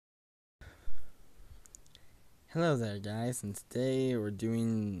Hello there guys, and today we're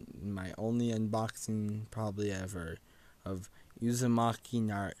doing my only unboxing probably ever of Uzumaki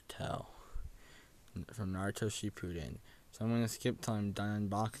Naruto from Naruto Shippuden. So I'm going to skip till I'm done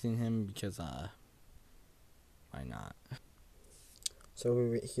unboxing him because why not?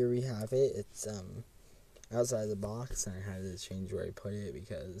 So here we have it. It's outside the box, and I had to change where I put it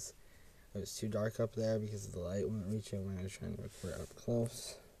because it was too dark up there because the light wouldn't reach it when I was trying to record up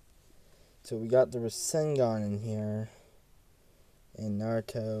close. So we got the Rasengan in here, and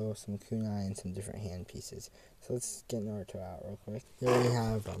Naruto, some kunai, and some different hand pieces. So let's get Naruto out real quick. Here we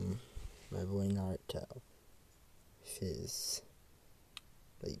have my boy Naruto. His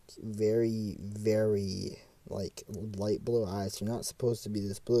very, very light blue eyes. You're not supposed to be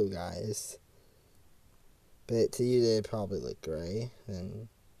this blue, guys. But to you they probably look gray. Then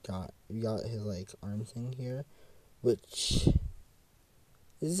we got his arm thing here, which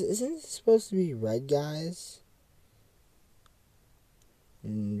isn't it supposed to be red, guys?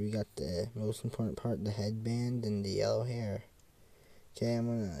 And we got the most important part, the headband and the yellow hair. Okay, I'm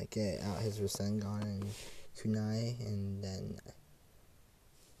gonna get out his Rasengan and kunai, and then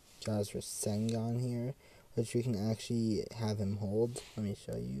got his Rasengan here, which we can actually have him hold. Let me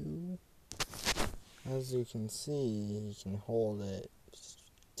show you. As you can see, he can hold it.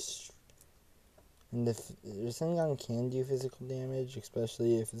 And the Rasengan can do physical damage,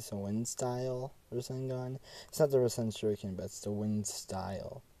 especially if it's a wind style Rasengan. It's not the Rasen Shuriken, but it's the wind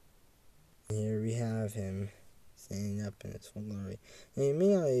style. And here we have him standing up in its full glory. And you may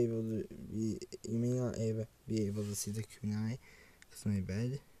not be able to see the kunai because of my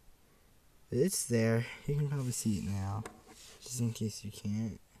bed, but it's there. You can probably see it now, just in case you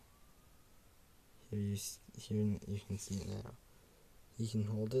can't. Here you can see it now. He can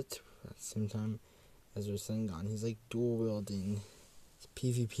hold it at the same time as Rasengan. He's like dual wielding. It's a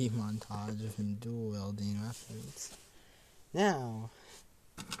PvP montage of him dual wielding weapons. Now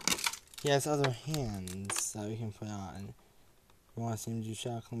he has other hands that we can put on. You want to see him do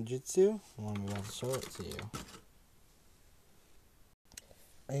Shaolin Jutsu? Well, I'm about to show it to you.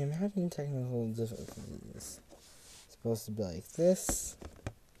 I am having technical difficulties. It's supposed to be like this,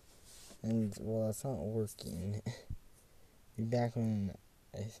 and well, it's not working. Be back when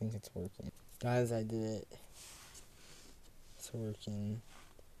I think it's working. Guys, I did it. It's working.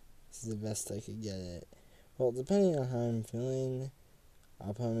 This is the best I could get it. Well, depending on how I'm feeling,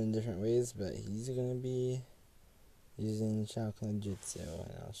 I'll put him in different ways, but he's gonna be using Shaolin Jutsu,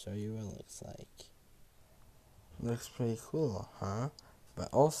 and I'll show you what it looks like. Looks pretty cool, huh?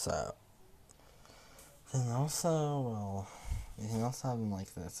 But also, well, you can also have them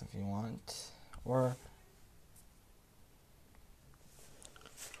like this if you want, or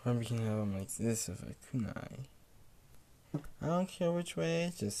we can have them like this with a kunai. I don't care which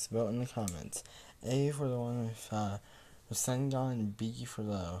way, just vote in the comments. A for the one with Rasengan, B for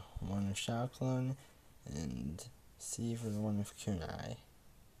the one with Shaolin, and C for the one with kunai.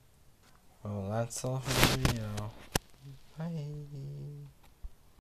 Well, that's all for the video. Bye.